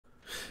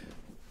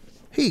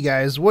Hey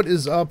guys, what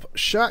is up?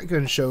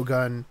 Shotgun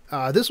Shogun.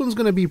 This one's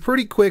going to be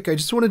pretty quick. I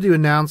just wanted to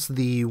announce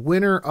the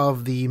winner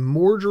of the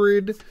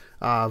Mordred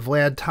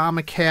Vlad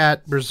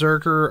Tomacat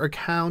Berserker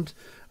account.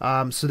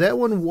 So that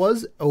one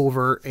was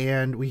over,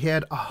 and we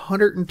had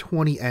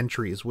 120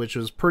 entries, which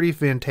was pretty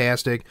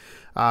fantastic.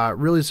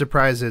 Really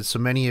surprised that so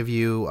many of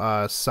you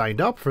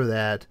signed up for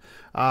that.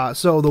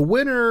 So the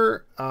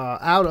winner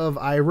out of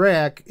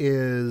Iraq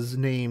is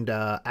named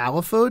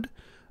Alifud.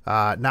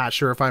 Not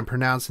sure if I'm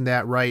pronouncing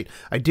that right.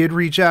 I did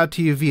reach out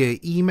to you via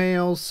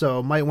email,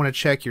 so might want to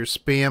check your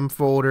spam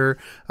folder,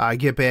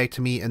 get back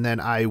to me, and then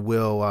I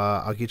will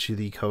I'll get you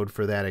the code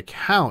for that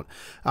account.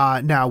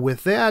 Now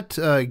with that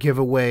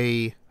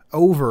giveaway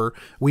over,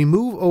 we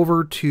move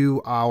over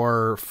to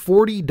our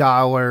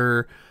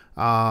 $40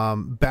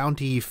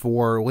 bounty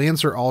for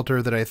Lancer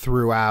Altar that I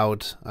threw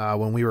out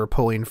when we were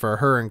pulling for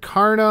her and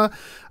Karna.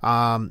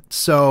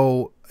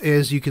 So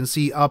as you can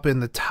see up in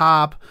the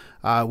top,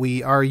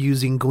 we are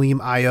using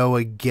Gleam.io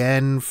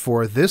again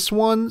for this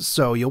one,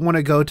 so you'll want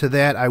to go to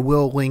that. I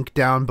will link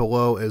down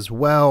below as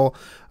well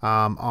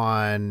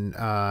on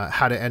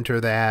how to enter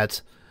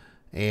that.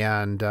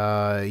 And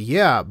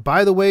yeah,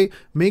 by the way,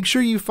 make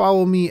sure you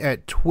follow me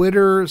at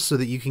Twitter so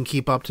that you can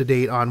keep up to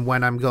date on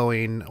when I'm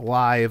going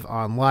live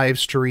on live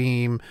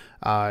stream,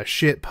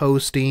 shit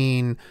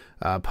posting,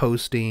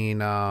 posting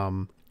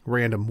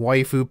random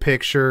waifu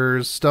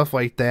pictures, stuff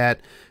like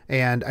that.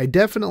 And I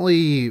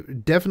definitely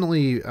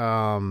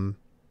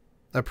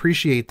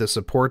appreciate the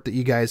support that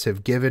you guys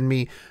have given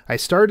me. I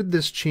started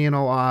this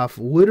channel off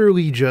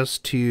literally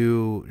just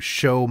to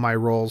show my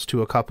roles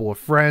to a couple of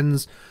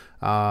friends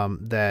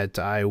that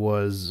I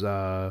was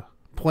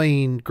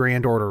playing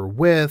Grand Order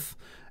with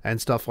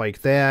and stuff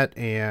like that.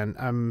 And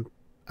I'm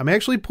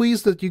actually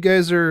pleased that you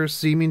guys are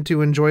seeming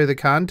to enjoy the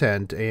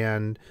content.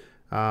 And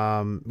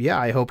yeah,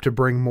 I hope to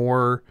bring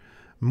more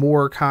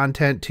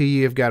content to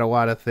you. I've got a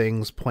lot of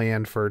things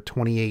planned for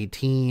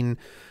 2018,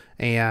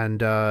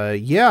 and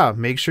yeah,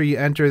 make sure you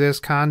enter this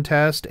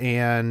contest,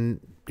 and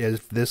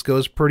if this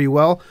goes pretty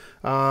well,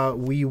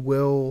 we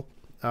will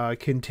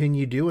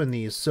continue doing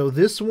these. So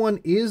this one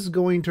is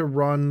going to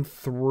run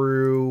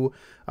through,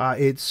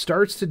 it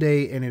starts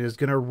today and it is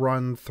going to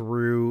run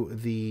through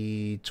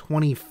the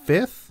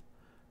 25th.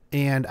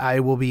 And I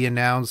will be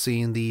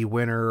announcing the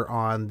winner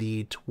on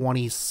the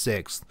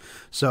 26th.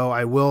 So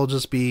I will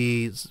just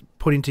be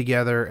putting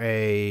together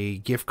a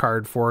gift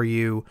card for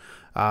you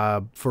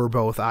for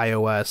both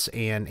iOS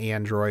and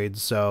Android.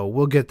 So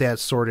we'll get that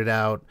sorted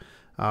out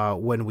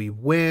when we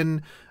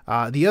win.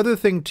 The other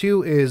thing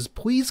too is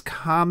please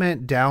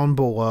comment down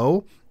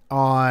below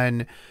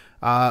on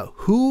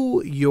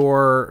who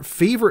your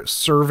favorite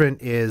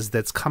servant is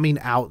that's coming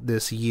out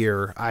this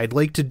year. I'd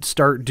like to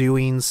start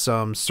doing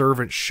some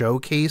servant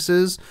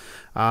showcases,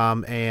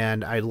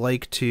 and I'd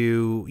like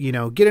to, you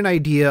know, get an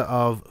idea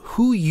of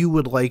who you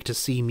would like to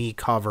see me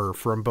cover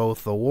from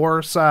both the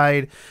lore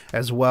side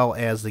as well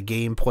as the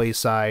gameplay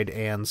side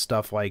and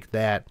stuff like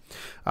that.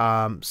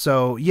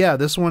 So yeah,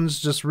 this one's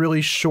just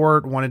really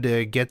short. Wanted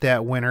to get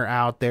that winner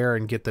out there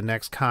and get the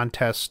next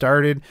contest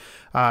started.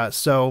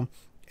 So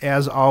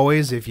as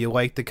always, if you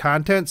like the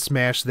content,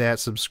 smash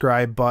that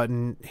subscribe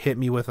button, hit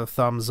me with a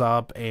thumbs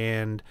up,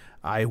 and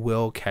I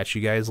will catch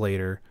you guys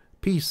later.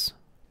 Peace.